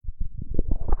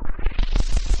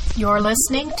You're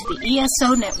listening to the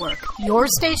ESO Network, your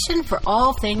station for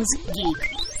all things geek.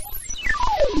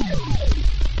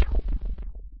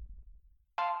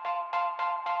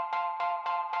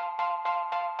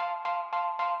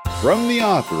 From the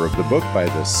author of the book by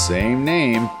the same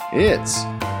name, it's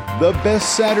the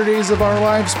Best Saturdays of Our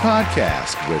Lives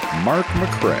podcast with Mark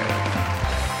McCrae.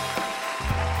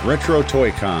 Retro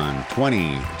Toy Con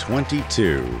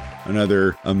 2022.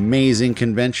 Another amazing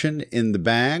convention in the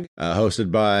bag,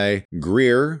 hosted by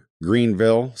Greer,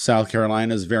 Greenville, South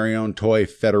Carolina's very own Toy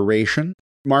Federation.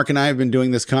 Mark and I have been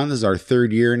doing this con. This is our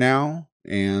third year now,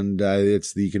 and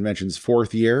it's the convention's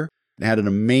fourth year. It had an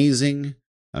amazing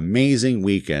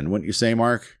weekend. Wouldn't you say,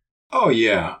 Mark? Oh,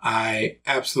 yeah. I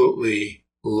absolutely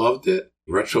loved it.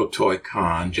 Retro Toy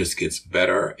Con just gets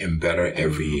better and better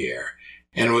every year.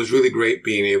 And it was really great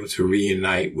being able to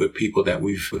reunite with people that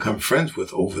we've become friends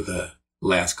with over the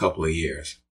last couple of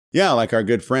years. Yeah, like our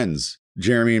good friends,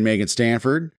 Jeremy and Megan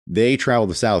Stanford. They travel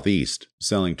the Southeast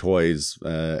selling toys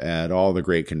at all the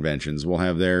great conventions. We'll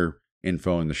have their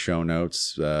info in the show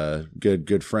notes.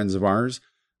 Good friends of ours.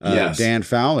 Yes. Dan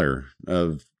Fowler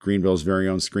of Greenville's very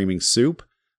own Screaming Soup.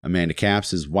 Amanda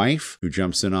Capps, his wife, who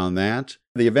jumps in on that.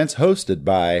 The event's hosted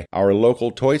by our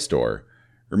local toy store.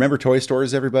 Remember toy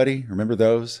stores, everybody? Remember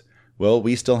those? Well,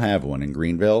 we still have one in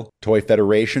Greenville. Toy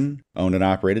Federation, owned and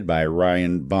operated by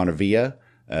Ryan Bonavia.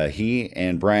 He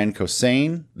and Brian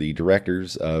Cossain, the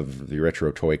directors of the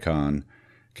Retro Toy Con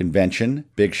convention.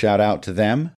 Big shout out to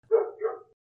them.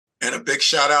 And a big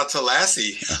shout out to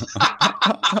Lassie.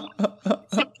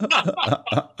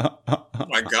 Oh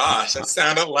my gosh, that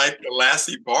sounded like the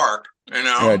Lassie bark, you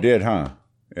know? Yeah, it did, huh?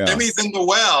 Yeah. Timmy's in the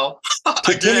well.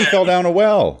 Timmy fell down a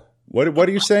well. What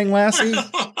are you saying, Lassie?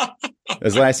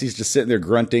 As Lassie's just sitting there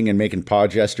grunting and making paw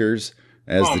gestures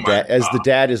as the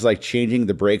dad is like changing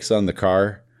the brakes on the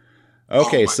car.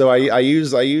 Okay, so I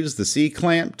use the C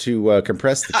clamp to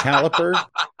compress the caliper.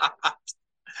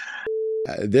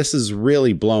 This is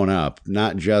really blown up,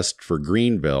 not just for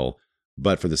Greenville,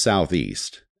 but for the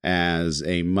Southeast, as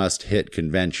a must-hit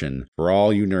convention for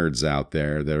all you nerds out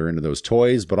there that are into those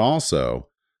toys, but also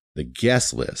the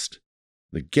guest list.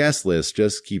 The guest list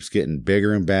just keeps getting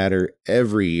bigger and badder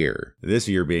every year. This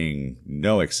year being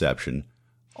no exception.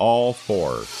 All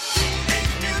four.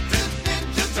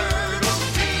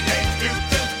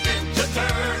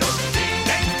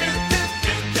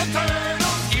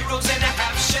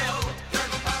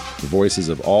 The voices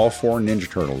of all four Ninja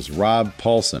Turtles, Rob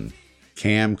Paulson,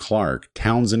 Cam Clark,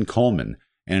 Townsend Coleman,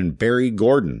 and Barry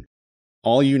Gordon,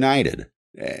 all united.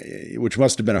 Which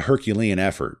must have been a Herculean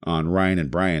effort on Ryan and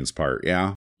Brian's part,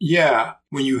 yeah? Yeah,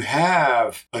 when you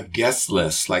have a guest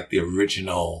list like the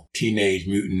original Teenage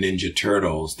Mutant Ninja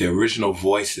Turtles, the original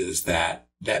voices that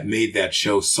made that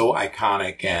show so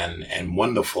iconic and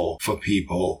wonderful for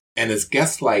people, and it's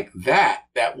guests like that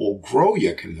will grow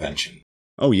your convention.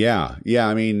 Oh, yeah. Yeah,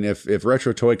 I mean, if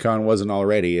Retro Toy Con wasn't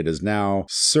already, it is now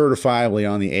certifiably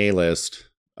on the A-list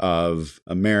of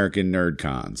American nerd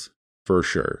cons. For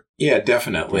sure. Yeah,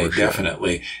 definitely.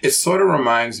 Definitely. It sort of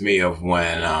reminds me of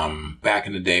when, back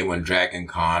in the day when Dragon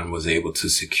Con was able to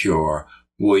secure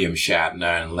William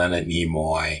Shatner and Leonard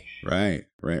Nimoy. Right.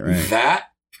 That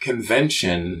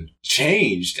convention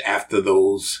changed after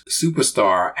those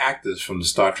superstar actors from the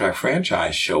Star Trek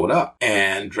franchise showed up.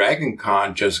 And Dragon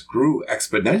Con just grew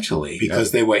exponentially because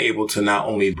they were able to not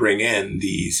only bring in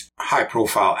these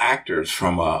high-profile actors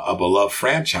from a beloved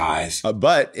franchise,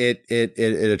 but it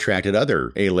attracted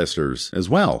other A-listers as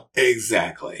well.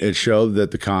 Exactly. It showed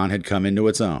that the con had come into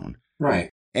its own.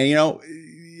 Right. And, you know,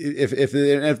 if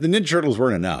the Ninja Turtles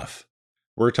weren't enough,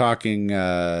 we're talking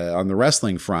on the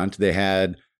wrestling front, they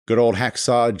had good old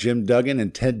Hacksaw Jim Duggan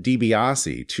and Ted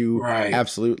DiBiase, two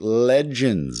absolute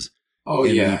legends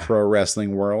in the pro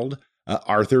wrestling world.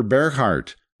 Arthur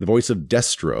Berhart, the voice of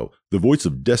Destro. That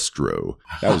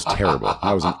was terrible.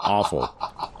 That was an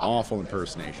awful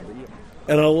impersonation.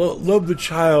 And I love the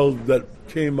child that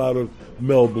came out of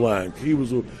Mel Blanc. He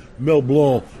was a Mel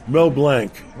Blanc. He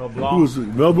was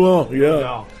Mel Blanc,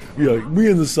 yeah. Yeah, we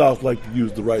in the South like to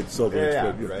use the right Southern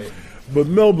expression. Right. But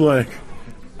Mel Blanc,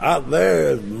 out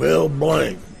there is Mel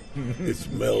Blanc. It's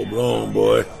Mel Blanc,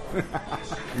 boy.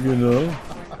 You know.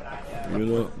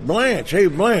 Blanche, hey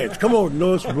Blanche, come on,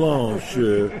 no, it's Blanche.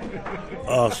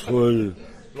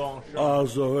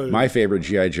 My favorite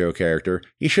G.I. Joe character.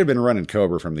 He should have been running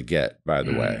Cobra from the get, by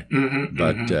the way.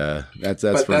 But that's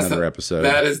for another episode.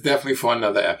 That is definitely for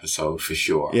another episode, for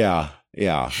sure. Yeah.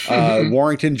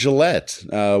 Warrington Gillette,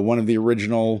 one of the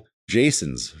original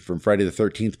Jasons from Friday the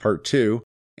 13th Part 2.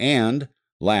 And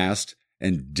last,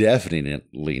 and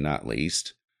definitely not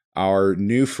least, our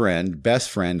new friend, best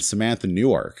friend, Samantha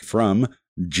Newark from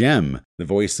Jem, the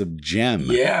voice of Jem.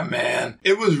 Yeah, man.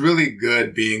 It was really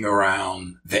good being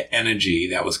around the energy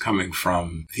that was coming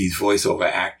from these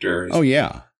voiceover actors. Oh,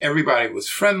 yeah. Everybody was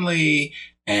friendly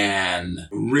and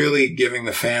really giving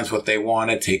the fans what they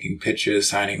wanted, taking pictures,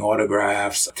 signing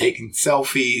autographs, taking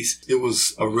selfies. It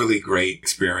was a really great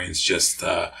experience just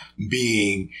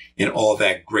being in all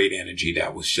that great energy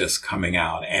that was just coming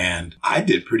out. And I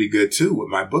did pretty good, too, with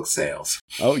my book sales.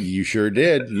 Oh, you sure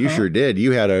did. You sure did.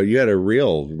 You had a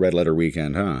real Red Letter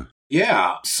weekend, huh?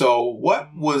 Yeah. So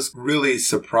what was really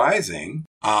surprising,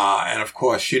 and of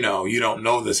course, you don't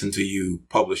know this until you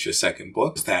publish your second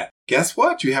book, is that guess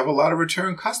what? You have a lot of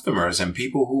return customers and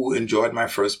people who enjoyed my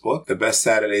first book, The Best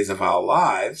Saturdays of Our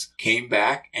Lives, came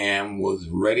back and was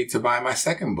ready to buy my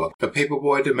second book, The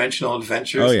Paperboy Dimensional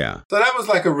Adventures. Oh, yeah. So that was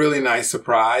like a really nice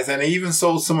surprise. And I even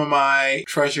sold some of my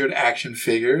treasured action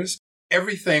figures.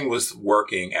 Everything was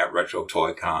working at Retro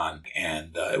Toy Con,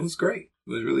 and it was great.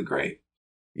 It was really great.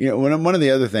 You know, one of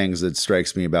the other things that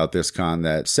strikes me about this con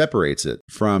that separates it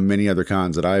from many other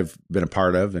cons that I've been a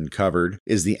part of and covered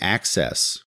is the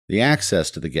access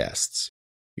to the guests.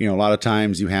 You know, a lot of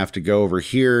times you have to go over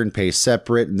here and pay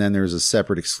separate, and then there's a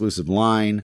separate exclusive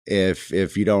line. If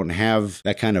you don't have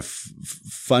that kind of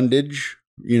fundage,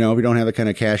 you know, if you don't have that kind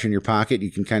of cash in your pocket,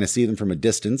 you can kind of see them from a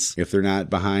distance if they're not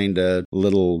behind a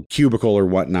little cubicle or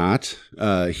whatnot.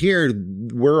 Here,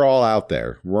 we're all out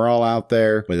there. We're all out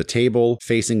there with a table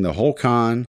facing the whole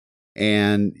con.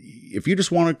 And if you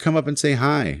just want to come up and say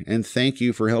hi and thank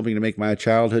you for helping to make my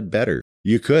childhood better,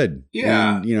 you could.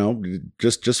 Yeah. And, you know,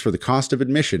 just for the cost of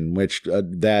admission, which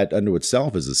that unto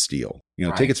itself is a steal. You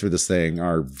know, Right. Tickets for this thing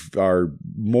are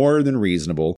more than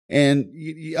reasonable. And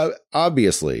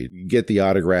obviously, get the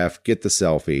autograph, get the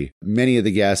selfie. Many of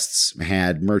the guests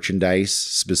had merchandise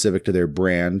specific to their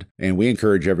brand. And we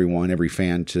encourage every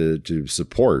fan to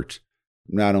support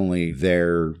not only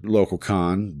their local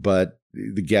con, but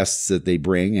the guests that they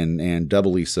bring and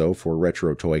doubly so for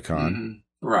Retro Toy Con.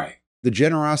 Mm-hmm. Right. The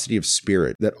generosity of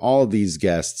spirit that all of these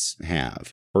guests have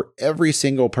for every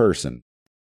single person,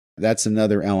 that's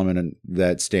another element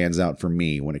that stands out for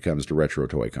me when it comes to Retro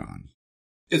Toy Con.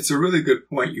 It's a really good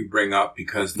point you bring up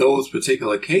because those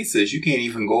particular cases, you can't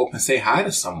even go up and say hi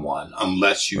to someone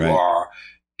unless you Right. are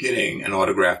getting an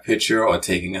autographed picture or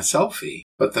taking a selfie.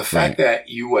 But the fact that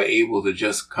you were able to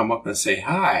just come up and say,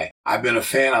 hi, I've been a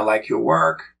fan, I like your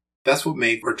work. That's what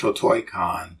made Retro Toy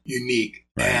Con unique.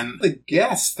 Right. And the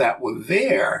guests that were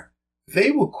there,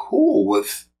 they were cool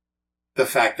with the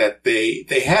fact that they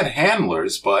had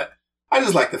handlers, but I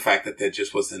just like the fact that there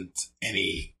just wasn't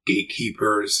any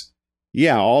gatekeepers.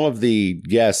 Yeah, all of the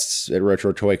guests at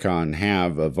Retro Toy Con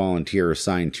have a volunteer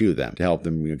assigned to them to help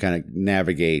them kind of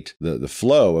navigate the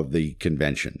flow of the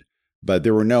convention. But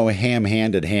there were no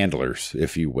ham-handed handlers,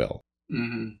 if you will.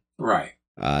 Mm-hmm. Right.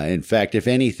 In fact, if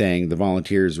anything, the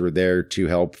volunteers were there to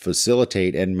help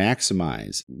facilitate and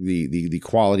maximize the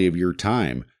quality of your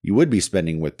time you would be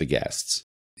spending with the guests.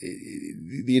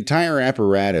 The entire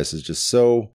apparatus is just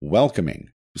so welcoming,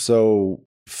 so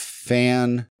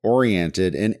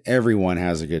fan-oriented, and everyone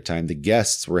has a good time. The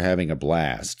guests were having a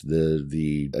blast.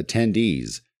 The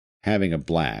attendees having a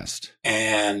blast.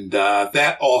 And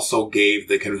that also gave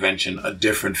the convention a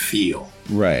different feel.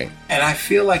 Right. And I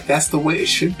feel like that's the way it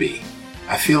should be.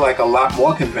 I feel like a lot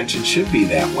more conventions should be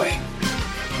that way.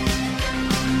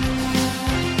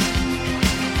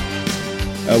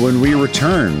 When we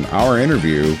return our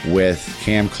interview with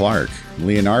Cam Clark,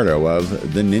 Leonardo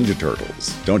of the Ninja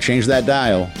Turtles. Don't change that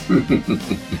dial.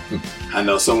 I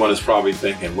know someone is probably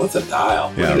thinking, what's a dial?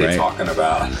 What are they talking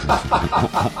about?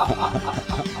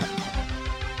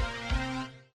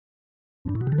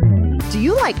 Do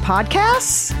you like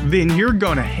podcasts? Then you're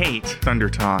gonna hate Thunder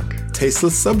Talk.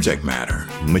 Tasteless subject matter.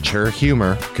 Mature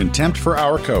humor. Contempt for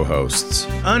our co-hosts.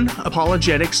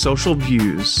 Unapologetic social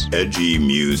views. Edgy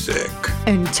music.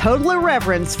 And total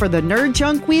irreverence for the nerd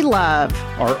junk we love.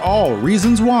 Are all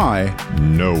reasons why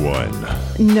No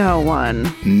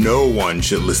one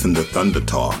should listen to Thunder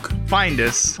Talk. Find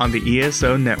us on the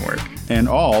ESO network. and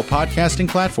all podcasting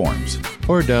platforms.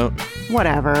 Or don't.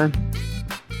 Whatever.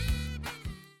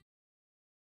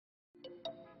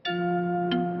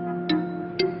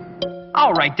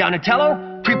 All right,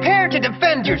 Donatello, prepare to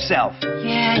defend yourself.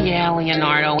 Yeah,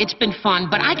 Leonardo. It's been fun,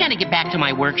 but I gotta get back to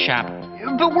my workshop.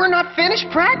 But we're not finished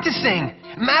practicing.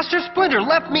 Master Splinter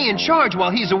left me in charge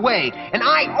while he's away, and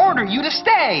I order you to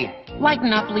stay.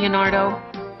 Lighten up, Leonardo.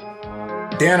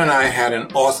 Dan and I had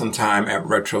an awesome time at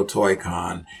Retro Toy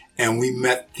Con, and we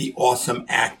met the awesome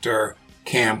actor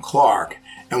Cam Clark.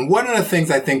 And one of the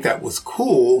things I think that was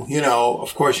cool,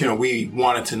 of course, we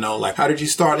wanted to know, like, how did you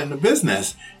start in the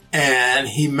business? And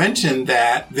he mentioned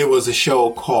that there was a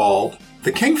show called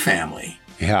The King Family.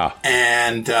 Yeah.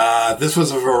 And this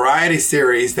was a variety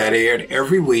series that aired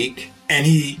every week. And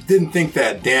he didn't think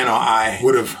that Dan or I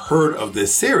would have heard of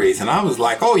this series. And I was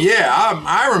like, oh, yeah,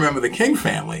 I remember The King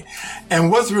Family.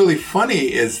 And what's really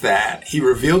funny is that he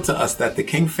revealed to us that The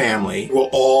King Family were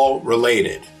all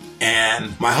related.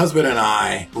 And my husband and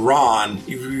I, Ron,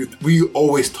 we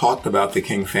always talked about The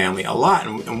King Family a lot.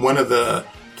 And one of the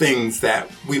things that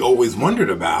we always wondered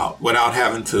about, without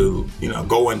having to,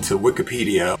 go into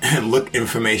Wikipedia and look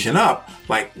information up,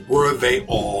 like, were they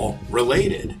all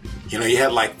related? You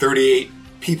had like 38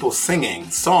 people singing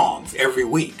songs every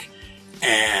week.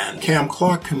 And Cam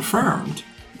Clark confirmed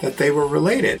that they were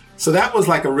related. So that was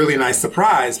like a really nice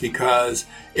surprise, because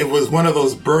it was one of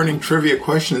those burning trivia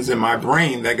questions in my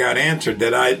brain that got answered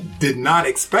that I did not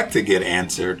expect to get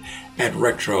answered at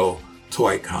Retro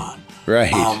Toy Con.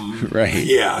 Right, right.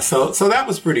 Yeah, so that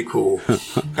was pretty cool.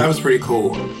 That was pretty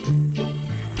cool.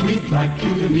 We'd like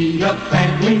you to meet a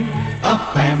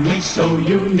family so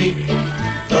unique,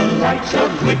 the likes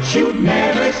of which you've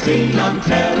never seen on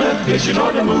television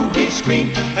or the movie screen.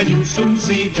 And you'll soon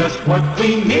see just what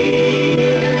we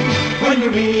mean when you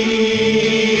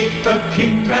meet the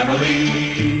King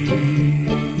Family.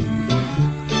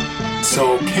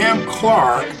 So Cam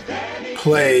Clark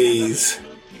plays,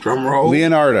 drumroll,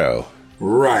 Leonardo.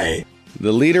 Right.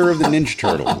 The leader of the Ninja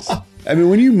Turtles. I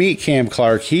mean, when you meet Cam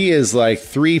Clark, he is like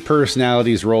 3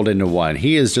 personalities rolled into one.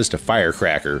 He is just a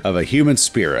firecracker of a human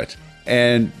spirit.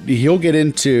 And he'll get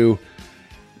into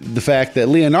the fact that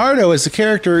Leonardo as a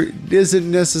character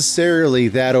isn't necessarily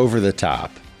that over the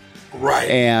top. Right.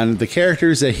 And the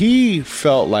characters that he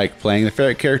felt like playing,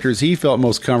 the characters he felt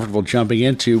most comfortable jumping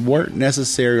into, weren't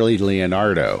necessarily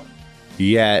Leonardo.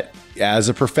 Yet, as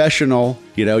a professional,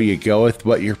 you go with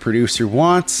what your producer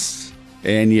wants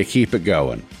and you keep it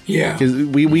going. Yeah. Because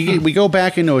we go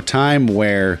back into a time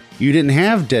where you didn't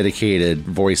have dedicated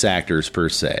voice actors per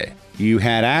se. You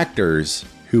had actors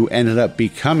who ended up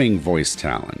becoming voice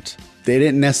talent. They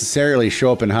didn't necessarily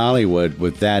show up in Hollywood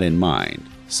with that in mind.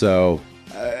 So,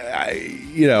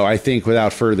 I think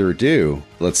without further ado,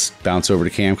 let's bounce over to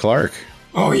Cam Clark.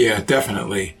 Oh, yeah,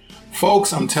 definitely.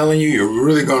 Folks, I'm telling you, you're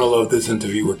really going to love this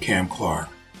interview with Cam Clark.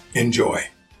 Enjoy.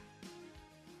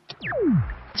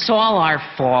 It's all our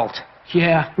fault.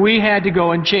 Yeah, we had to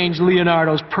go and change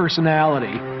Leonardo's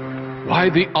personality. Why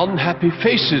the unhappy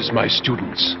faces, my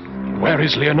students? Where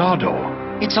is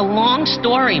Leonardo? It's a long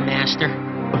story, Master.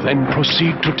 Then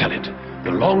proceed to tell it.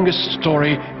 The longest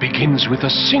story begins with a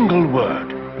single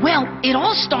word. Well, it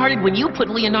all started when you put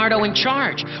Leonardo in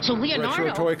charge. So Leonardo...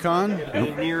 Retro Toy Con?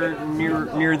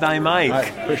 Near thy mic. I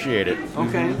appreciate it.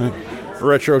 Okay.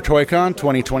 Retro Toy Con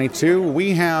 2022.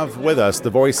 We have with us the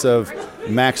voice of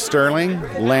Max Sterling,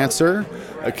 Lancer,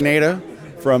 Kaneda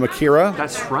from Akira.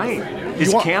 That's right.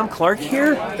 Is Cam Clark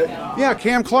here? Yeah,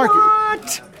 Cam Clark.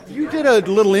 What? You did a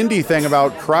little indie thing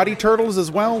about karate turtles as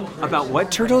well? About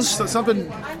what turtles? Something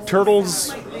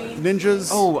turtles, ninjas.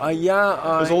 Oh,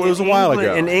 yeah. It was a while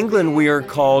ago. In England, we are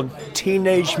called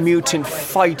Teenage Mutant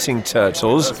Fighting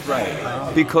Turtles. That's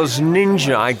right. Because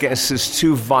ninja, I guess, is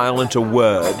too violent a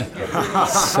word.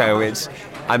 So it's...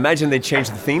 I imagine they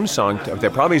changed the theme song. They're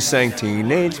probably saying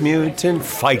Teenage Mutant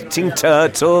Fighting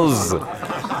Turtles.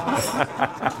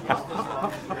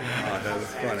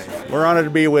 We're honored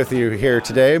to be with you here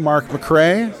today. Mark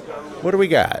McCrae, what do we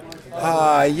got?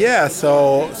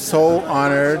 So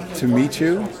honored to meet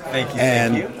you. Thank you.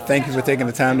 And thank you for taking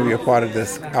the time to be a part of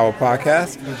our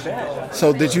podcast.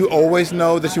 So did you always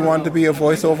know that you wanted to be a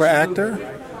voiceover actor?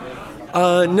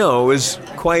 No, it was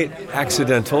quite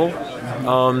accidental.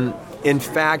 In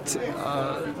fact,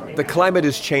 the climate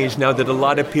has changed now that a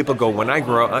lot of people go, when I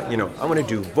grow up, I want to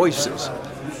do voices.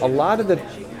 A lot of the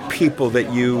people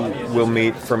that you will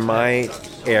meet from my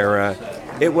era,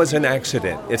 it was an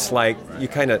accident. It's like you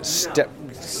kind of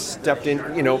stepped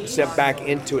in, stepped back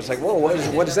into it. It's like, whoa,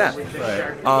 what is that?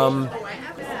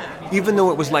 Right. Even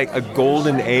though it was like a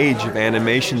golden age of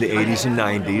animation, the 80s and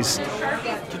 90s,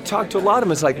 you talk to a lot of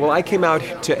them, it's like, well, I came out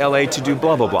to LA to do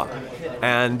blah, blah, blah.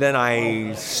 And then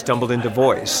I stumbled into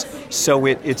voice. So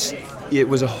it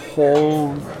was a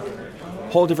whole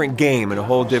different game and a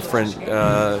whole different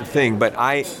thing. But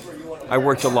I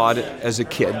worked a lot as a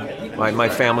kid. My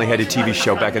family had a TV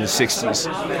show back in the 60s.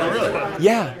 Really?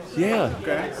 Yeah.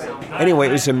 Okay. Anyway,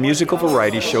 it was a musical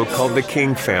variety show called The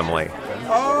King Family.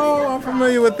 Oh, I'm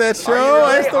familiar with that show. Really?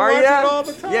 I used to watch it all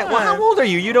the time. Yeah. Well, how old are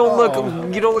you? You don't look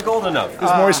old enough. His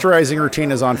moisturizing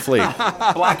routine is on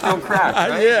fleek. Black don't crack.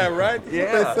 Right? Yeah, right.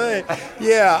 Yeah. What they say.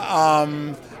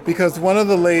 Yeah. Because one of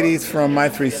the ladies from My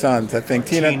Three Sons, I think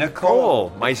Tina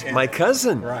Cole, my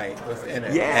cousin, right, was in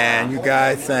it. Yeah, and you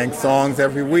guys sang songs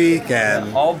every week,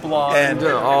 and all blonde,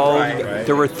 right.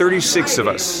 There were 36 of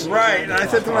us. Right, and I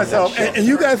said to myself, and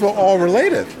you guys were all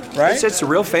related, right? It's a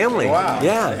real family. Wow.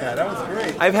 Yeah, that was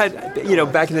great. I've had,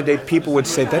 back in the day, people would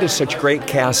say that is such great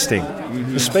casting,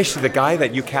 especially the guy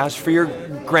that you cast for your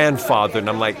grandfather, and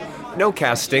I'm like, no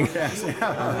casting,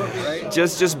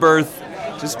 just birth.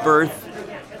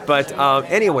 But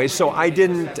anyway, so I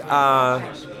didn't. The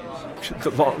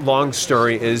long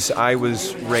story is I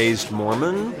was raised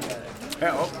Mormon,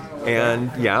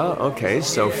 and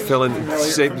so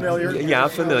familiar. Yeah,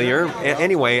 familiar.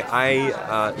 Anyway,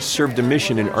 I served a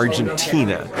mission in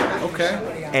Argentina.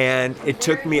 Okay. And it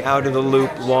took me out of the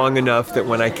loop long enough that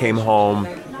when I came home,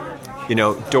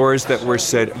 doors that were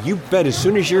said, "You bet as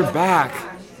soon as you're back,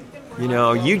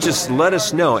 you just let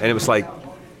us know," and it was like.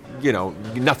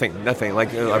 Nothing.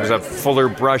 Like I was a Fuller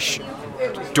Brush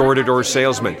door-to-door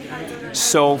salesman.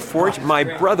 So my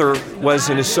brother was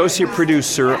an associate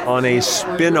producer on a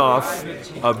spin-off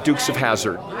of Dukes of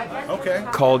Hazzard. Okay.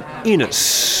 Called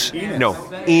Enos. No,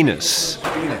 Enos.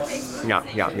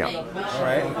 Yeah. All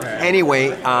right. Anyway,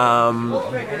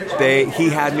 he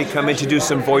had me come in to do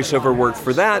some voiceover work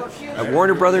for that at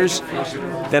Warner Brothers.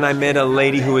 Then I met a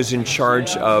lady who was in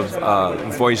charge of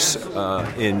voice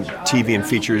in TV and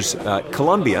features at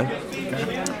Columbia.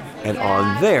 And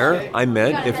on there, I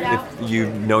met, if you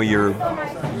know your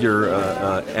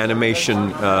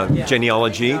animation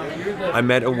genealogy, I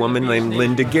met a woman named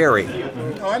Linda Gary.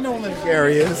 Oh, I know Linda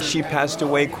Gary is. She passed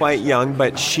away quite young,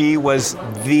 but she was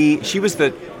the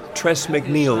Tress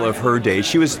MacNeille of her day.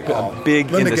 She was big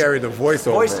in Linda Gary, the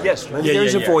voiceover. Yes, Linda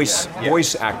Gary's a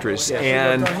voice actress. Yeah,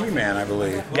 and she was on He-Man, I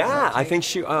believe. Yeah, I think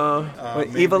she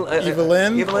Evelyn?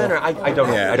 Evelyn? Or I don't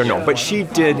know. I don't know. But she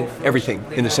did everything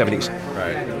in the 70s.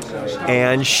 Right.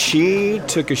 And she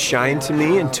took a shine to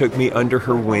me and took me under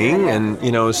her wing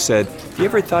and, said, "Have you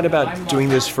ever thought about doing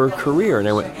this for a career?" And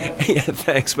I went, "Yeah,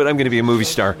 thanks, but I'm going to be a movie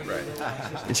star." Right.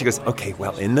 And she goes, "Okay,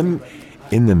 well, in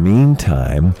the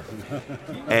meantime,"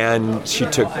 and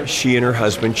she and her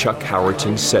husband, Chuck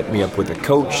Howerton, set me up with a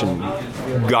coach and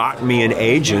got me an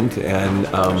agent and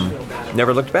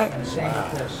never looked back.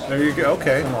 There you go.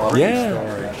 Okay.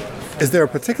 Yeah. Is there a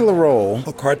particular role,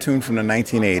 a cartoon from the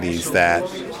 1980s, that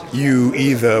you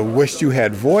either wished you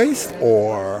had voiced,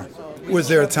 or was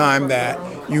there a time that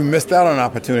you missed out on an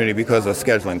opportunity because of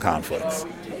scheduling conflicts?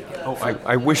 Oh,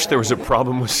 I wish there was a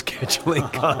problem with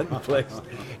scheduling conflicts.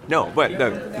 No, but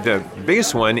the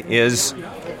biggest one is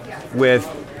with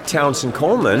Townsend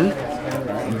Coleman,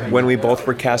 when we both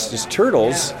were cast as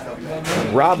Turtles.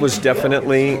 Rob was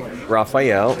definitely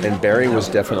Raphael, and Barry was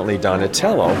definitely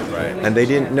Donatello. Right. And they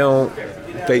didn't know,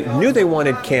 they knew they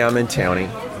wanted Cam and Townie,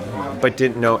 but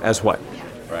didn't know as what.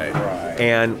 Right.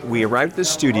 And we arrived at the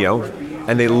studio,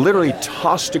 and they literally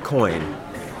tossed a coin.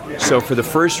 So for the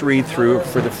first run-through,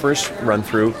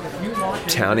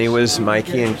 Townie was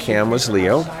Mikey and Cam was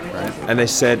Leo. Right. And they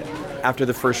said, after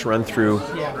the first run-through,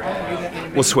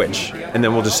 we'll switch, and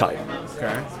then we'll decide.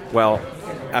 Okay. Well,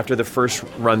 after the first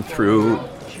run-through,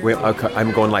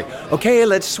 I'm going like, okay,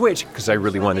 let's switch, because I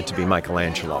really wanted to be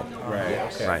Michelangelo. Right.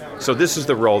 Okay. Right. So this is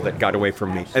the role that got away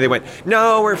from me. And they went,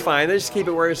 "No, we're fine. Let's just keep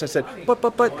it where it is." I said,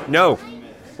 but, no,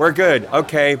 we're good.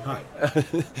 Okay.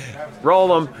 Roll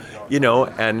them,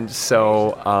 And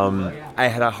so I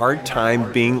had a hard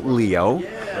time being Leo,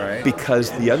 right, because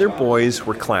the other boys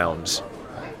were clowns.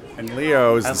 And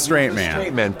Leo is the straight man.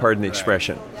 Straight man, pardon the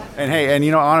expression. And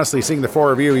hey, honestly, seeing the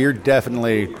four of you, you're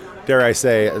definitely, dare I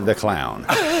say, the clown.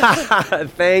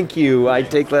 Thank you. I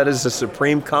take that as a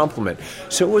supreme compliment.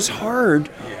 So it was hard.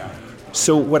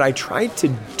 So what I tried to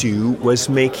do was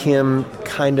make him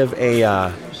kind of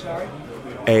a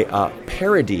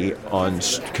parody on,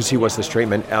 because he was the straight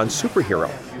man, on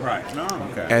superhero. Right. Oh,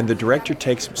 okay. And the director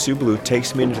Sue Blue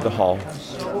takes me into the hall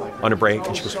on a break,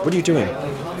 and she goes, "What are you doing?"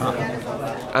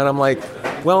 And I'm like,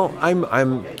 "Well,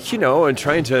 I'm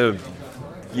trying to,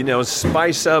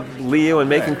 spice up Leo and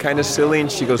make him kind of silly."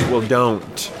 And she goes, "Well,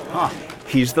 don't.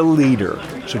 He's the leader,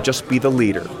 so just be the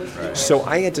leader." Right. So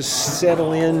I had to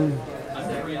settle in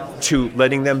to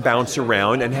letting them bounce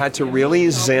around and had to really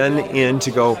zen in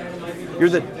to go, "You're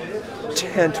the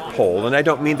tent pole." And I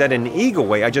don't mean that in an ego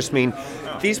way. I just mean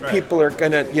these people are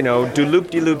going to, do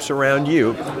loop-de-loops around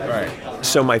you. Right.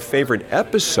 So my favorite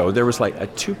episode, there was like a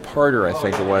two-parter, I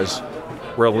think it was,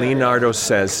 where Leonardo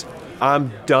says,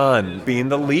 "I'm done being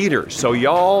the leader. So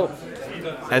y'all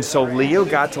And so Leo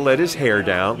got to let his hair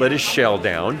down, let his shell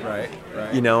down,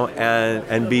 you know,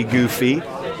 and be goofy.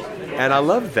 And I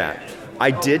loved that.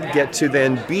 I did get to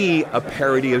then be a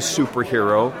parody of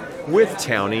superhero with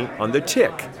Townie on The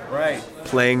Tick,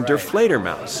 playing Der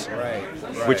Fledermaus,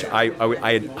 which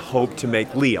I had hoped to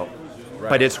make Leo.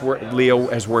 But Leo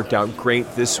has worked out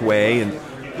great this way, and,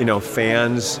 you know,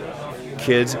 fans,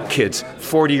 kids,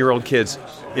 40-year-old kids,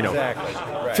 you know,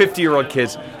 50-year-old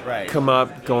kids come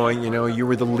up going, you know, you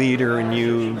were the leader and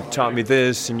you taught me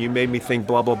this and you made me think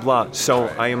blah, blah, blah. So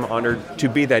I am honored to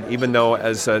be that, even though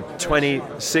as a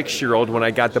 26-year-old, when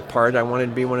I got the part, I wanted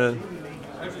to be one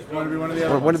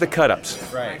of the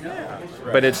cut-ups. Right.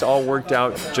 But it's all worked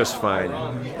out just fine.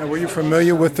 And were you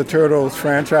familiar with the Turtles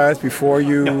franchise before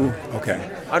you? No.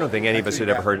 Okay. I don't think any of us had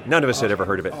ever heard. None of us had ever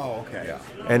heard of it. Oh, okay. Yeah.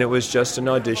 And it was just an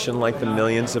audition like the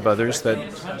millions of others that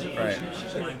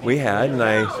we had, and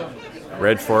I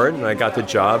read for it, and I got the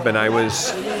job, and I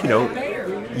was, you know,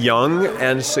 young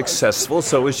and successful,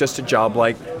 so it was just a job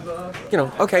like, you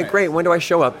know, okay, great, when do I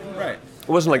show up? Right. It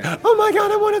wasn't like, oh my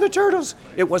God, I'm one of the Turtles.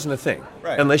 It wasn't a thing.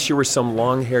 Right. Unless you were some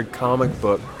long-haired comic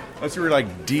book. Unless you were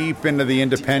like deep into the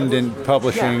independent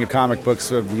publishing comic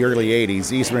books of the early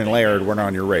 80s, Eastman and Laird weren't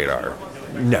on your radar.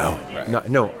 No.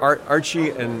 No.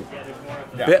 Archie and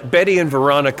Betty and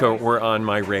Veronica were on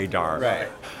my radar. Right.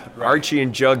 Archie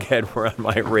and Jughead were on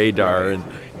my radar, and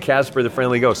Casper the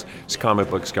Friendly Ghost, as comic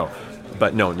books go.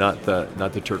 But no, not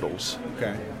the Turtles.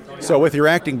 Okay. So with your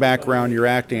acting background, your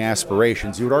acting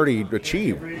aspirations, you had already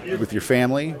achieved with your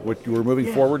family what you were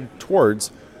moving forward towards.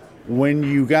 When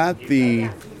you got the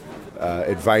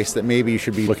advice that maybe you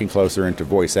should be looking closer into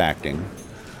voice acting,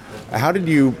 how did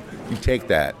you take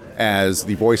that as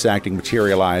the voice acting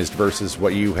materialized versus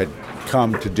what you had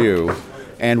come to do?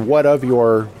 And what of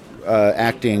your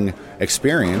acting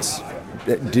experience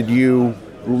did you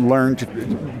learn to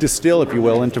distill, if you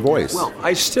will, into voice? Well,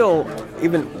 I still,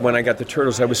 even when I got the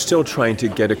Turtles, I was still trying to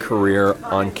get a career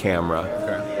on camera.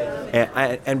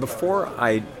 Okay. And before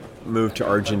I moved to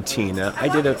Argentina, I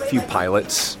did a few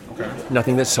pilots. Okay.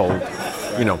 Nothing that sold,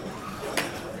 you know.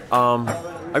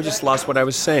 I just lost what I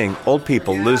was saying. Old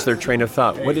people lose their train of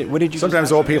thought. What did you?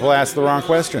 Sometimes old people ask the wrong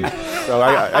question. So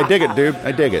I dig it, dude.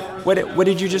 I dig it. What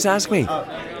did you just ask me?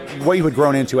 What you had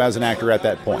grown into as an actor at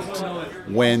that point,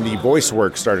 when the voice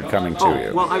work started coming to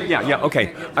you. Well,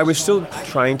 okay. I was still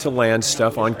trying to land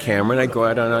stuff on camera, and I'd go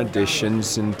out on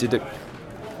auditions and did a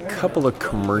couple of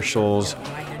commercials,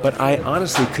 but I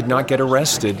honestly could not get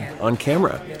arrested on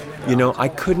camera. You know, I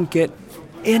couldn't get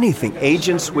anything.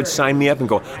 Agents would sign me up and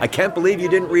go, I can't believe you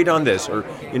didn't read on this, or,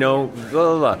 you know,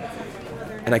 blah, blah, blah.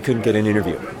 And I couldn't get an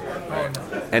interview.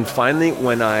 And finally,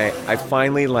 when I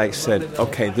finally said,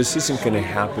 okay, this isn't going to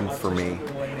happen for me,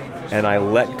 and I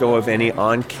let go of any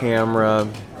on-camera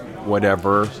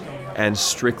whatever and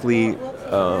strictly,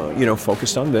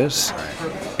 focused on this.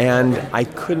 And I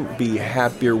couldn't be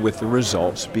happier with the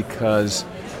results, because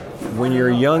when you're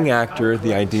a young actor,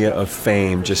 the idea of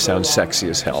fame just sounds sexy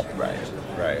as hell. Right.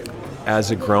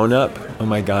 As a grown-up, oh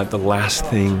my God, the last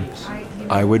thing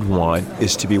I would want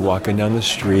is to be walking down the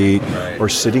street or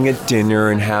sitting at dinner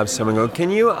and have someone go, can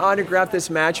you autograph this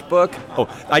matchbook? Oh,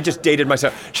 I just dated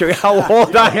myself. Show you how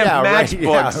old I am.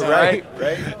 Matchbooks, right?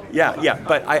 Yeah.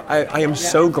 But I am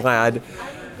so glad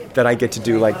that I get to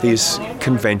do like these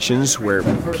conventions where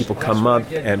people come up,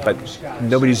 but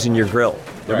nobody's in your grill.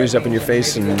 Nobody's up in your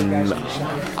face, and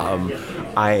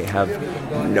I have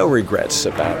no regrets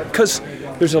about it. Because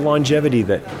there's a longevity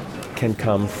that can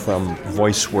come from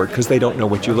voice work, because they don't know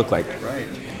what you look like.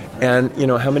 And, you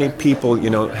know, how many people, you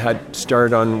know, had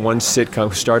started on one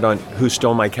sitcom, started on Who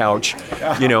Stole My Couch,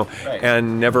 you know,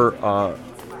 and never,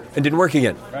 and didn't work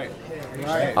again.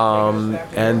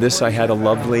 And this, I had a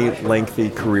lovely,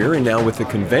 lengthy career, and now with the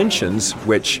conventions,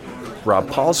 which Rob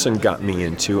Paulson got me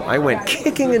into, I went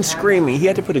kicking and screaming. He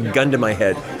had to put a gun to my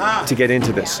head to get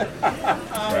into this.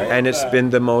 And it's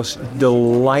been the most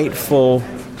delightful,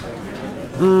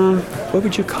 what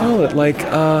would you call it? Like,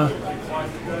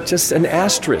 just an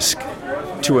asterisk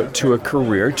to a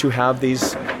career, to have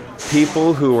these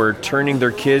people who are turning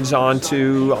their kids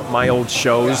onto my old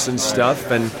shows and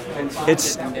stuff, and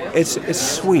it's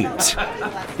sweet.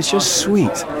 It's just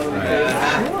sweet.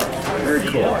 Very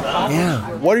cool. Yeah.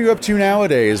 What are you up to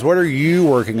nowadays? What are you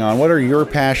working on? What are your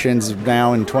passions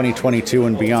now in 2022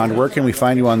 and beyond? Where can we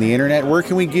find you on the internet? Where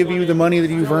can we give you the money that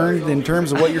you've earned in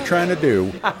terms of what you're trying to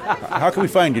do? How can we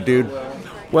find you, dude?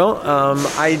 Well,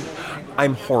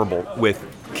 I'm horrible with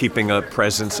keeping a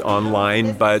presence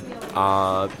online, but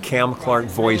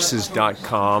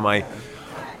CamClarkVoices.com.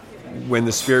 When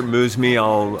the spirit moves me,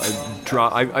 I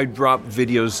drop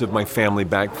videos of my family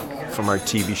back from our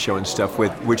TV show and stuff,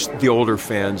 which the older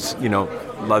fans,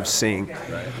 love seeing.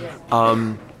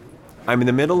 I'm in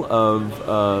the middle of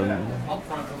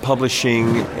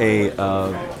publishing a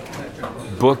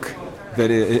book,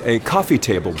 a coffee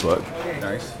table book.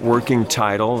 Nice. Working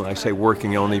title, I say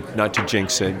working only not to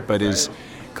jinx it, but is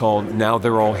called Now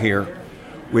They're All Here,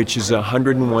 which is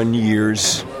 101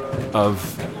 years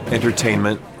of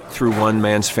entertainment through one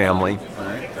man's family.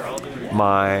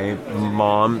 My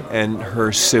mom and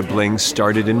her siblings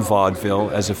started in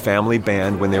vaudeville as a family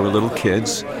band when they were little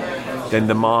kids. Then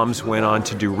the moms went on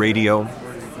to do radio,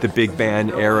 the big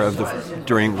band era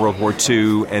during World War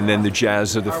II, and then the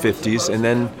jazz of the 50s, and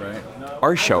then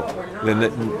our show, then the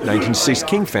 1960s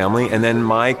King family, and then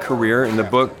my career in the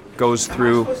book goes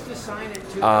through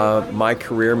my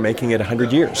career making it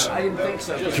 100 years.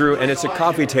 And it's a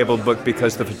coffee table book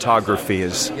because the photography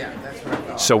is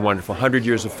so wonderful. 100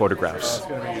 years of photographs.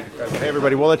 Hey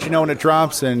everybody, we'll let you know when it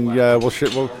drops, and we'll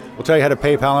tell you how to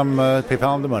PayPal him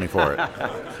the money for it.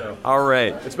 All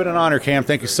right. It's been an honor, Cam.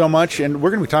 Thank you so much, and we're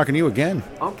going to be talking to you again.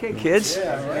 Okay, kids.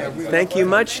 Thank you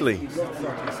muchly.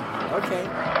 Okay.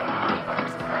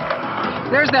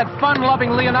 There's that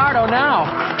fun-loving Leonardo now.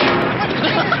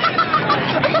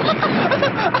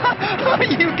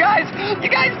 You guys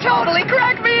totally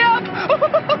crack me up.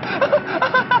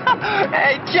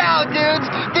 Hey, ciao, dudes.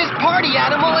 This party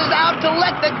animal is out to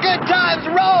let the good times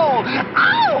roll.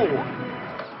 Ow!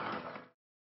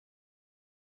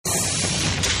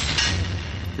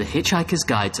 The Hitchhiker's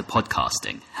Guide to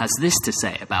Podcasting has this to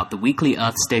say about the weekly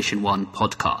Earth Station 1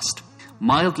 podcast.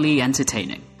 Mildly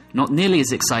entertaining. Not nearly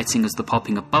as exciting as the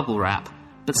popping of bubble wrap,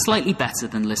 but slightly better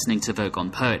than listening to Vogon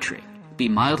poetry. Be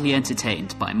mildly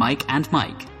entertained by Mike and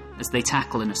Mike as they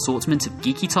tackle an assortment of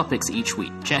geeky topics each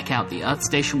week. Check out the Earth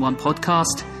Station 1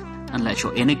 podcast and let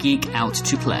your inner geek out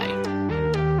to play.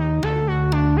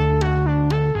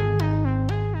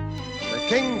 The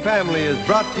King family is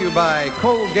brought to you by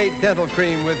Colgate Dental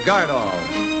Cream with Gardol,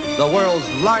 the world's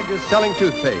largest selling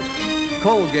toothpaste.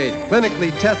 Colgate,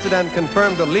 clinically tested and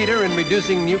confirmed the leader in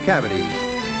reducing new cavities.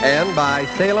 And by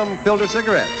Salem Filter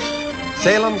Cigarettes.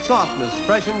 Salem softness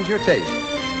freshens your taste.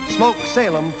 Smoke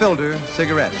Salem Filter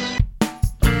cigarettes.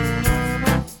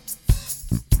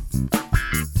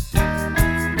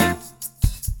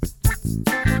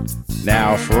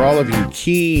 Now, for all of you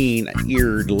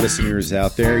keen-eared listeners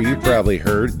out there, you probably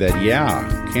heard that,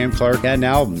 Cam Clark had an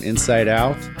album, Inside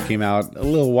Out, came out a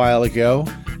little while ago.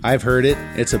 I've heard it.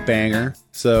 It's a banger.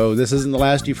 So this isn't the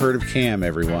last you've heard of Cam,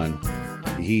 everyone.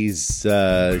 He's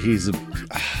just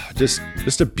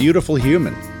a beautiful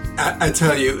human. I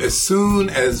tell you, as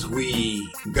soon as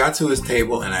we got to his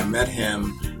table and I met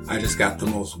him, I just got the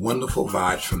most wonderful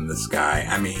vibes from this guy.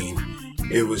 I mean,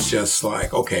 it was just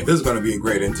like, okay, this is going to be a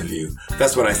great interview.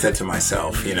 That's what I said to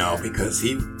myself, because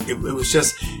it was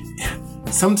just,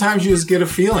 sometimes you just get a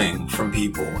feeling from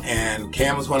people, and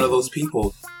Cam was one of those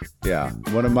people. Yeah,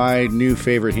 one of my new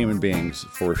favorite human beings,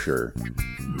 for sure.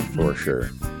 For sure.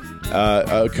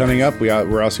 Coming up,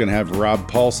 we're also going to have Rob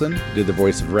Paulson, did the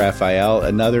voice of Raphael,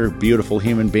 another beautiful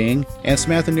human being, and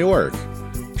Samantha Newark,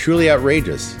 truly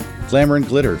outrageous, glamour and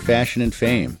glitter, fashion and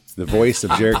fame. The voice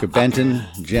of Jerrica Benton,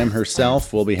 Jem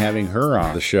herself, we'll be having her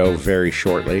on the show very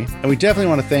shortly. And we definitely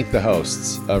want to thank the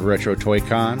hosts of Retro Toy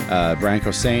Con, Brian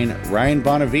Cossain, Ryan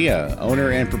Bonavia, owner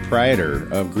and proprietor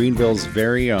of Greenville's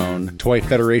very own Toy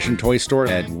Federation Toy Store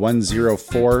at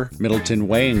 104 Middleton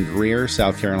Way in Greer,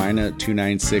 South Carolina,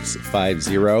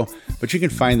 29650. But you can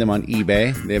find them on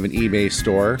eBay. They have an eBay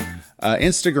store.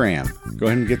 Instagram. Go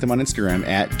ahead and get them on Instagram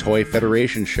at Toy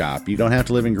Federation Shop. You don't have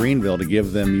to live in Greenville to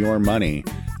give them your money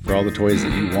for all the toys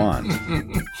that you want.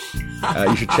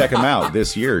 You should check them out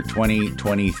this year,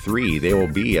 2023. They will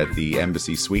be at the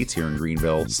Embassy Suites here in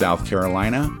Greenville, South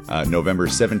Carolina, November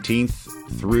 17th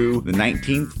through the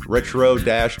 19th,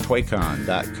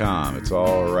 retro-toycon.com. It's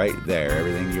all right there,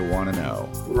 everything you want to know.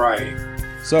 Right.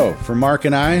 So, for Mark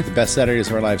and I, the Best Saturdays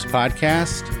of Our Lives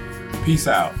podcast, peace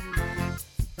out.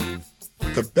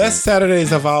 The Best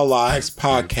Saturdays of Our Lives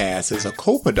podcast is a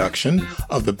co-production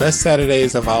of the Best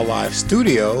Saturdays of Our Lives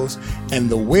studios and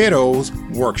the Weirdos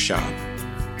Workshop.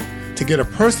 To get a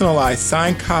personalized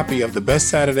signed copy of the Best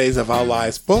Saturdays of Our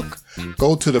Lives book,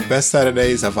 go to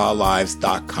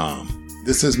thebestsaturdaysofourlives.com.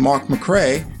 This is Mark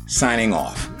McCrae signing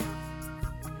off.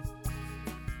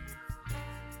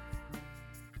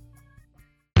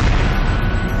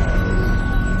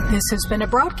 This has been a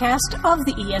broadcast of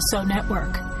the ESO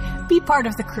Network. Be part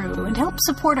of the crew and help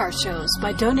support our shows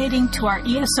by donating to our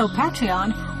ESO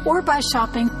Patreon or by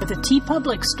shopping at the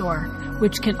TeePublic store,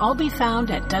 which can all be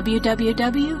found at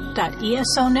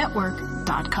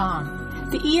www.esonetwork.com.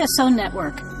 The ESO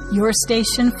Network, your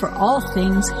station for all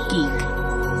things geek.